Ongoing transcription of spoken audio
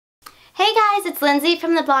Hey guys, it's Lindsay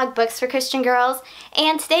from the blog Books for Christian Girls,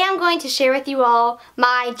 and today I'm going to share with you all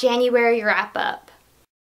my January wrap-up.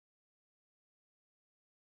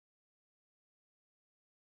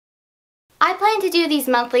 I plan to do these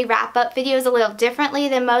monthly wrap-up videos a little differently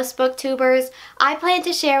than most booktubers. I plan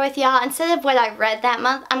to share with y'all, instead of what I read that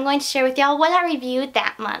month, I'm going to share with y'all what I reviewed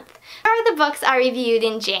that month. Here are the books I reviewed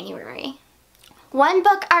in January. One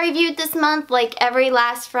book I reviewed this month, like every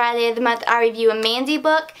last Friday of the month, I review a Mandy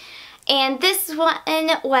book. And this one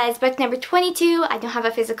was book number 22. I don't have a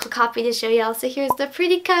physical copy to show y'all, so here's the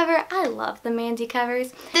pretty cover. I love the Mandy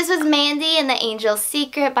covers. This was Mandy and the Angel's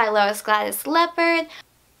Secret by Lois Gladys Leopard.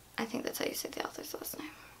 I think that's how you say the author's last name.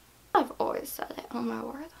 I've always said it. Oh my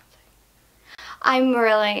word.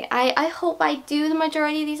 I hope I do the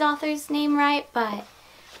majority of these authors' name right, but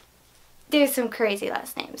there's some crazy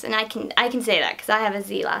last names, and I can say that because I have a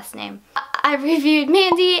Z last name. I reviewed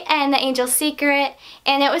Mandy and the Angel's Secret,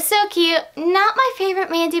 and it was so cute. Not my favorite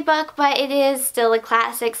Mandy book, but it is still a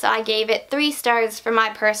classic, so I gave it 3 stars for my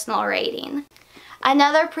personal rating.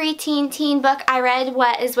 Another preteen teen book I read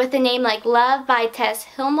is with a name like Love by Tess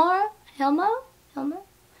Hilmore.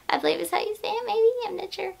 I believe is how you say it, maybe? I'm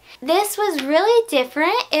not sure. This was really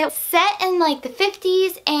different. It's set in like the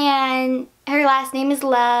 50s and her last name is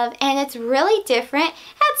Love, and it's really different.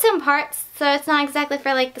 It had some parts, so it's not exactly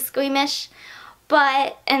for like the squeamish,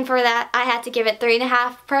 and for that I had to give it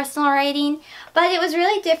 3.5 personal rating. But it was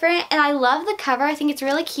really different, and I love the cover. I think it's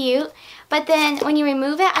really cute. But then when you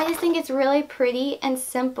remove it, I just think it's really pretty and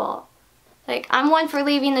simple. Like, I'm one for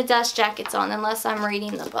leaving the dust jackets on unless I'm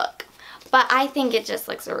reading the book. But I think it just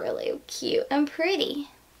looks really cute and pretty.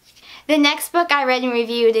 The next book I read and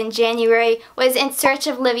reviewed in January was In Search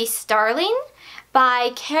of Livy Starling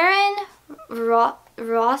by Karen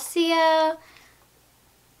Rossio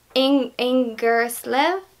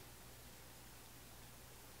Ingerslev.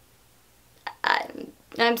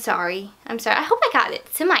 I'm sorry. I hope I got it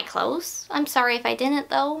semi-close. I'm sorry if I didn't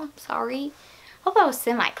though. I'm sorry. Hope I was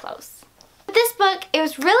semi-close. This book, it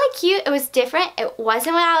was really cute. It was different. It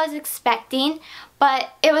wasn't what I was expecting, but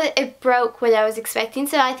it broke what I was expecting,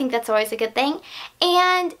 so I think that's always a good thing.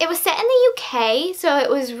 And it was set in the UK, so it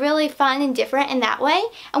was really fun and different in that way.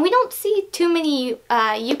 And we don't see too many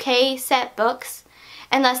UK set books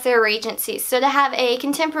unless they're Regencies. So to have a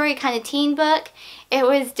contemporary kind of teen book, it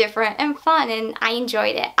was different and fun, and I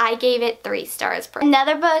enjoyed it. I gave it 3 stars.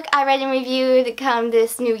 Another book I read and reviewed come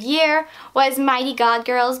this new year was Mighty God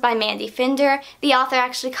Girls by Mandy Fender. The author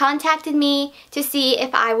actually contacted me to see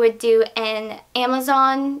if I would do an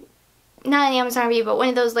Amazon, not an Amazon review, but one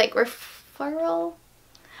of those like referral.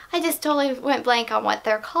 I just totally went blank on what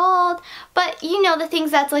they're called, but you know, the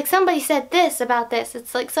things that's like somebody said this about this.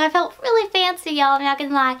 It's like, so I felt really fancy, y'all, I'm not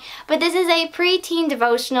gonna lie. But this is a preteen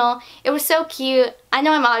devotional. It was so cute. I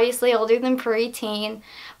know I'm obviously older than preteen,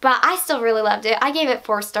 but I still really loved it. I gave it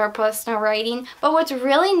 4-star personal rating. But what's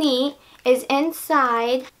really neat is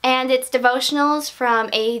inside, and it's devotionals from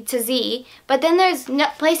A to Z, but then there's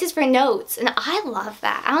places for notes, and I love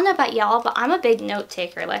that. I don't know about y'all, but I'm a big note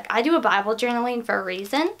taker. Like, I do a Bible journaling for a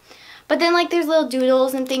reason, but then like there's little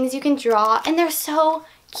doodles and things you can draw, and they're so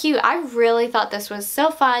cute. I really thought this was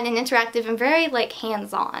so fun and interactive and very like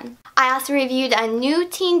hands-on. I also reviewed a new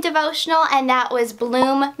teen devotional, and that was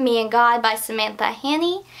Bloom, Me and God by Samantha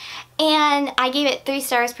Haney. And I gave it 3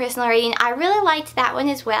 stars personal rating. I really liked that one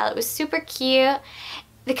as well. It was super cute.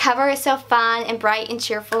 The cover is so fun and bright and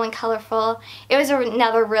cheerful and colorful. It was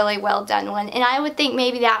another really well done one. And I would think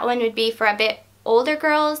maybe that one would be for a bit older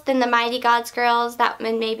girls than the Mighty God's Girls. That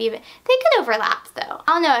one maybe, they could overlap though.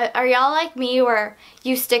 I don't know, are y'all like me where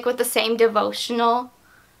you stick with the same devotional?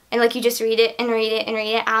 And like you just read it and read it and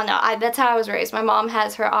read it. I don't know. That's how I was raised. My mom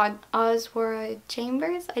has her Oswald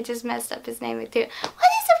Chambers. I just messed up his name too. What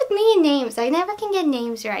is it with me and names? I never can get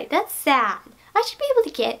names right. That's sad. I should be able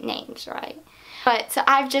to get names right. But so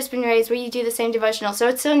I've just been raised where you do the same devotional. So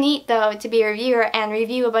it's so neat though to be a reviewer and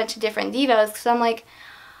review a bunch of different devos, because I'm like,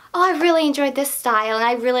 oh, I really enjoyed this style, and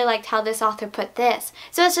I really liked how this author put this.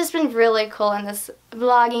 So it's just been really cool in this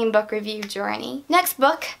vlogging book review journey. Next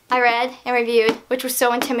book I read and reviewed, which was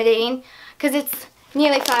so intimidating, because it's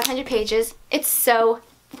nearly 500 pages. It's so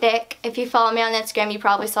thick. If you follow me on Instagram, you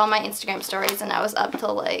probably saw my Instagram stories, and I was up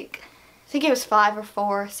till like, I think it was 5 or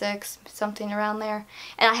 4 or 6, something around there.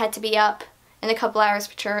 And I had to be up in a couple hours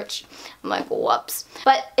for church. I'm like, whoops.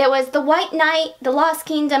 But it was The White Knight, The Lost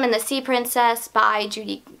Kingdom, and the Sea Princess by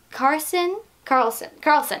Judy Carlson.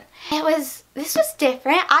 This was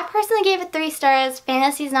different. I personally gave it 3 stars.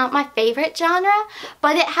 Fantasy is not my favorite genre,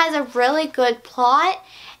 but it has a really good plot,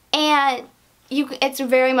 and it's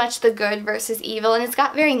very much the good versus evil, and it's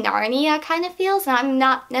got very Narnia kind of feels, and I'm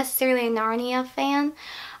not necessarily a Narnia fan.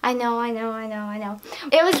 I know.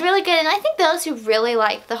 It was really good, and I think those who really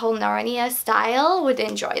like the whole Narnia style would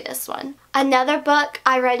enjoy this one. Another book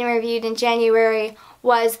I read and reviewed in January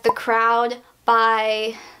was The Crowd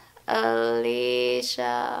by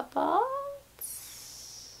Alicia Potts.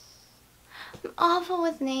 I'm awful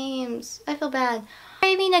with names. I feel bad.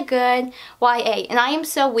 Craving a good YA, and I am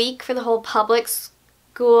so weak for the whole public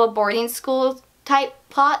school, boarding school type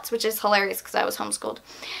plots, which is hilarious because I was homeschooled.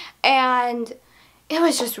 And it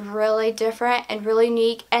was just really different and really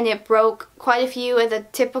unique, and it broke quite a few of the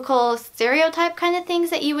typical stereotype kind of things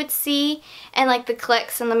that you would see, and like the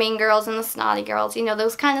cliques and the mean girls and the snotty girls, you know,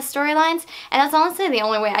 those kind of storylines. And that's honestly the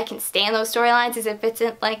only way I can stand those storylines, is if it's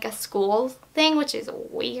in like a school thing, which is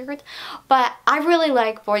weird. But I really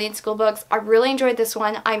like boarding school books. I really enjoyed this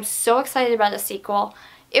one. I'm so excited about a sequel.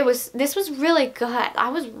 This was really good. I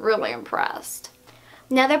was really impressed.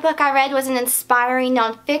 Another book I read was an inspiring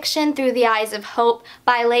nonfiction, Through the Eyes of Hope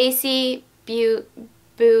by Lacey Buchanan?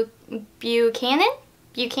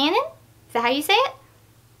 Buchanan? Is that how you say it?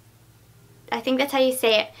 I think that's how you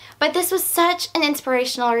say it. But this was such an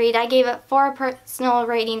inspirational read. I gave it 4 personal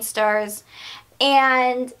rating stars.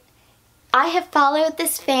 And I have followed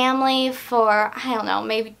this family for, I don't know,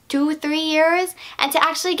 maybe 2-3 years, and to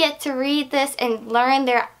actually get to read this and learn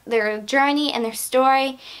their journey and their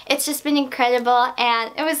story, it's just been incredible,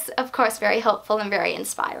 and it was, of course, very hopeful and very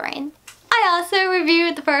inspiring. I also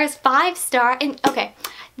reviewed the first 5-star, and okay,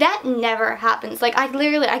 that never happens. Like, I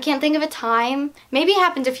can't think of a time, maybe it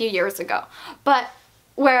happened a few years ago, but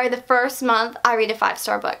where the first month I read a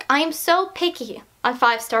 5-star book. I am so picky on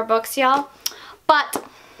 5-star books, y'all, but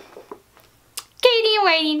Katie and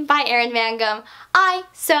Waiting by Erin Mangum. I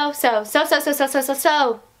so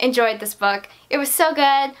enjoyed this book. It was so good.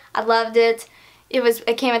 I loved it.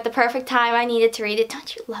 It came at the perfect time. I needed to read it.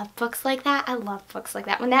 Don't you love books like that? I love books like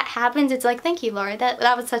that. When that happens, it's like, thank you, Lord.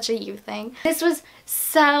 That was such a you thing. This was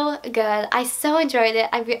so good. I so enjoyed it.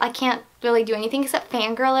 I can't really do anything except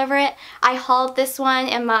fangirl over it. I hauled this one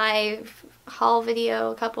in my haul video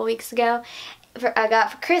a couple weeks ago. I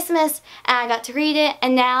got for Christmas, and I got to read it,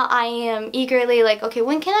 and now I am eagerly like, okay,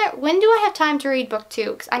 when do I have time to read book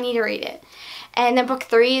 2, because I need to read it. And then book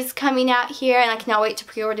 3 is coming out here, and I cannot wait to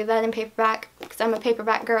pre-order that in paperback, because I'm a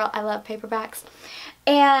paperback girl. I love paperbacks.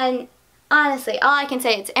 And honestly, all I can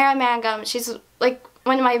say, it's Erin Mangum. She's like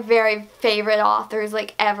one of my very favorite authors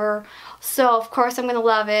like ever, so of course I'm gonna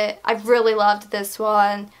love it. I really loved this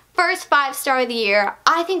one. First 5-star of the year.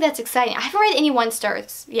 I think that's exciting. I haven't read any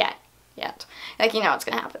 1-stars yet. Like, you know it's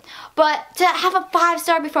gonna happen. But to have a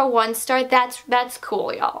 5-star before 1-star, that's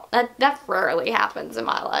cool, y'all. That rarely happens in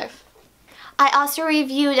my life. I also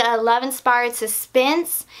reviewed Love Inspired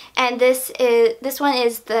Suspense, and this one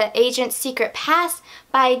is The Agent's Secret Past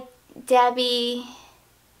by Debbie.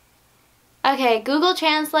 Okay, Google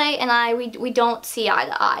Translate and we don't see eye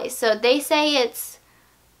to eye. So they say it's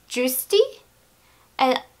Giusti,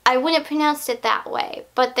 and I wouldn't pronounce it that way,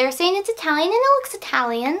 but they're saying it's Italian, and it looks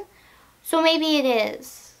Italian. So maybe it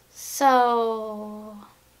is. So,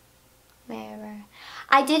 whatever.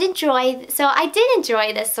 I did enjoy this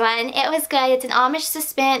one. It was good. It's an Amish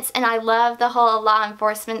suspense, and I love the whole law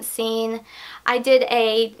enforcement scene. I did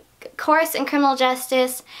a course in criminal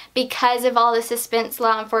justice because of all the suspense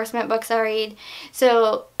law enforcement books I read.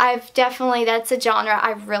 So that's a genre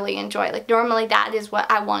I really enjoy. Like, normally that is what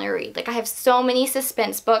I want to read. Like, I have so many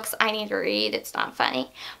suspense books I need to read. It's not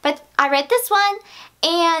funny. But I read this one,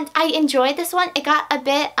 and I enjoyed this one. It got a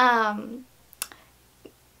bit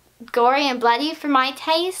gory and bloody for my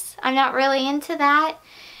taste. I'm not really into that.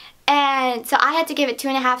 And so I had to give it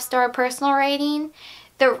 2.5-star personal rating.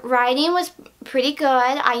 The writing was pretty good.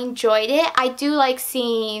 I enjoyed it. I do like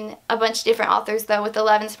seeing a bunch of different authors, though, with the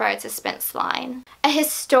Love Inspired Suspense line. A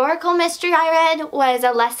historical mystery I read was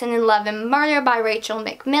A Lesson in Love and Murder by Rachel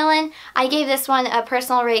McMillan. I gave this one a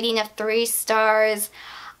personal rating of 3 stars.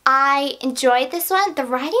 I enjoyed this one. The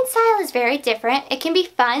writing style is very different. It can be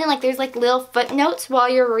fun, and like there's like little footnotes while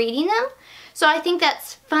you're reading them. So I think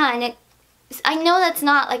that's fun. I know that's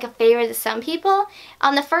not like a favorite to some people.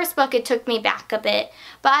 On the first book it took me back a bit,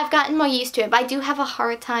 but I've gotten more used to it. But I do have a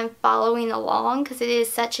hard time following along because it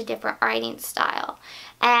is such a different writing style.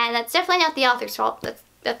 And that's definitely not the author's fault.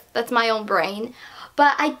 That's my own brain.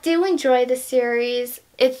 But I do enjoy the series.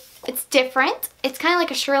 It's different. It's kind of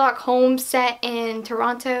like a Sherlock Holmes set in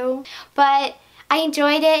Toronto. But I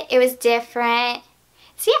enjoyed it. It was different.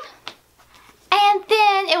 So yeah. And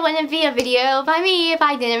then it wouldn't be a video by me if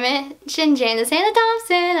I didn't mention Janice Hannah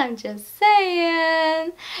Thompson. I'm just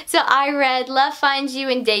saying. So I read Love Finds You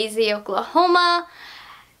in Daisy, Oklahoma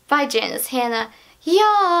by Janice Hannah.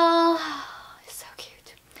 Y'all, it's so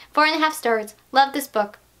cute. 4.5 stars. Love this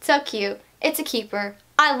book. So cute. It's a keeper.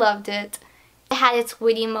 I loved it. It had its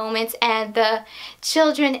witty moments and the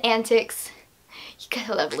children antics. You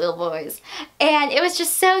gotta love little boys. And it was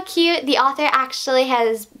just so cute. The author actually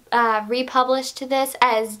has republished this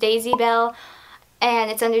as Daisy Bell,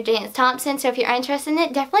 and it's under Janice Thompson, so if you're interested in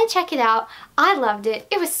it, definitely check it out. I loved it.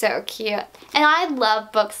 It was so cute. And I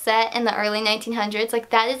love books set in the early 1900s.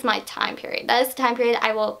 Like, that is my time period. That is the time period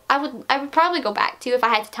I would probably go back to if I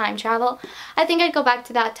had to time travel. I think I'd go back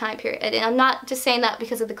to that time period, and I'm not just saying that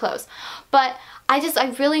because of the clothes. But I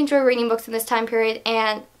really enjoy reading books in this time period,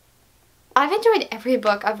 and I've enjoyed every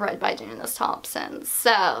book I've read by Janice Thompson,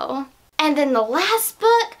 so. And then the last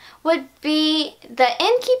book would be The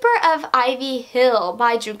Innkeeper of Ivy Hill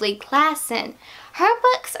by Julie Klassen. Her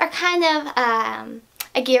books are kind of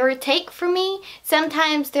a give or take for me.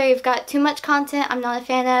 Sometimes they've got too much content I'm not a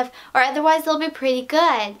fan of, or otherwise they'll be pretty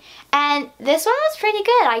good. And this one was pretty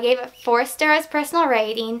good. I gave it 4 stars personal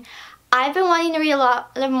rating. I've been wanting to read a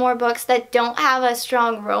lot of more books that don't have a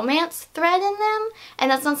strong romance thread in them,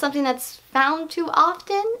 and that's not something that's found too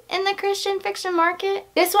often in the Christian fiction market.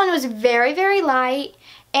 This one was very, very light,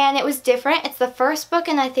 and it was different. It's the first book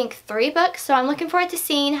in I think 3 books, so I'm looking forward to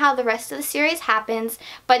seeing how the rest of the series happens,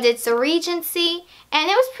 but it's a Regency, and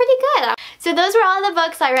it was pretty good. So those were all the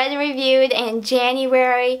books I read and reviewed in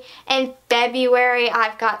January. And February,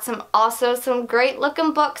 I've got some great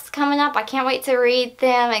looking books coming up. I can't wait to read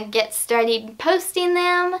them and get started posting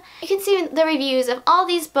them. You can see the reviews of all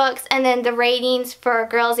these books and then the ratings for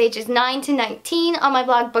girls ages 9 to 19 on my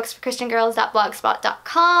blog,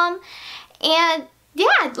 booksforchristiangirls.blogspot.com. And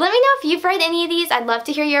yeah, let me know if you've read any of these. I'd love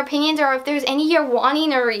to hear your opinions, or if there's any you're wanting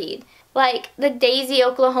to read. Like The Daisy,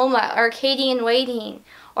 Oklahoma, or Katie in Waiting,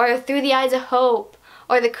 or Through the Eyes of Hope,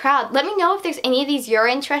 or The Crowd. Let me know if there's any of these you're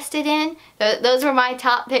interested in. Those were my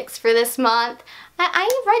top picks for this month. I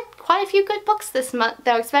read quite a few good books this month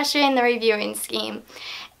though, especially in the reviewing scheme.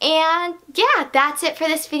 And yeah, that's it for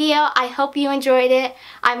this video. I hope you enjoyed it.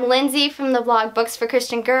 I'm Lindsay from the blog Books for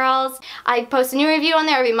Christian Girls. I post a new review on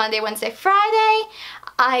there every Monday, Wednesday, Friday.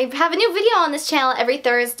 I have a new video on this channel every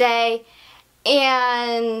Thursday.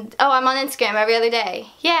 And, oh, I'm on Instagram every other day.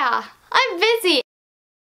 Yeah, I'm busy.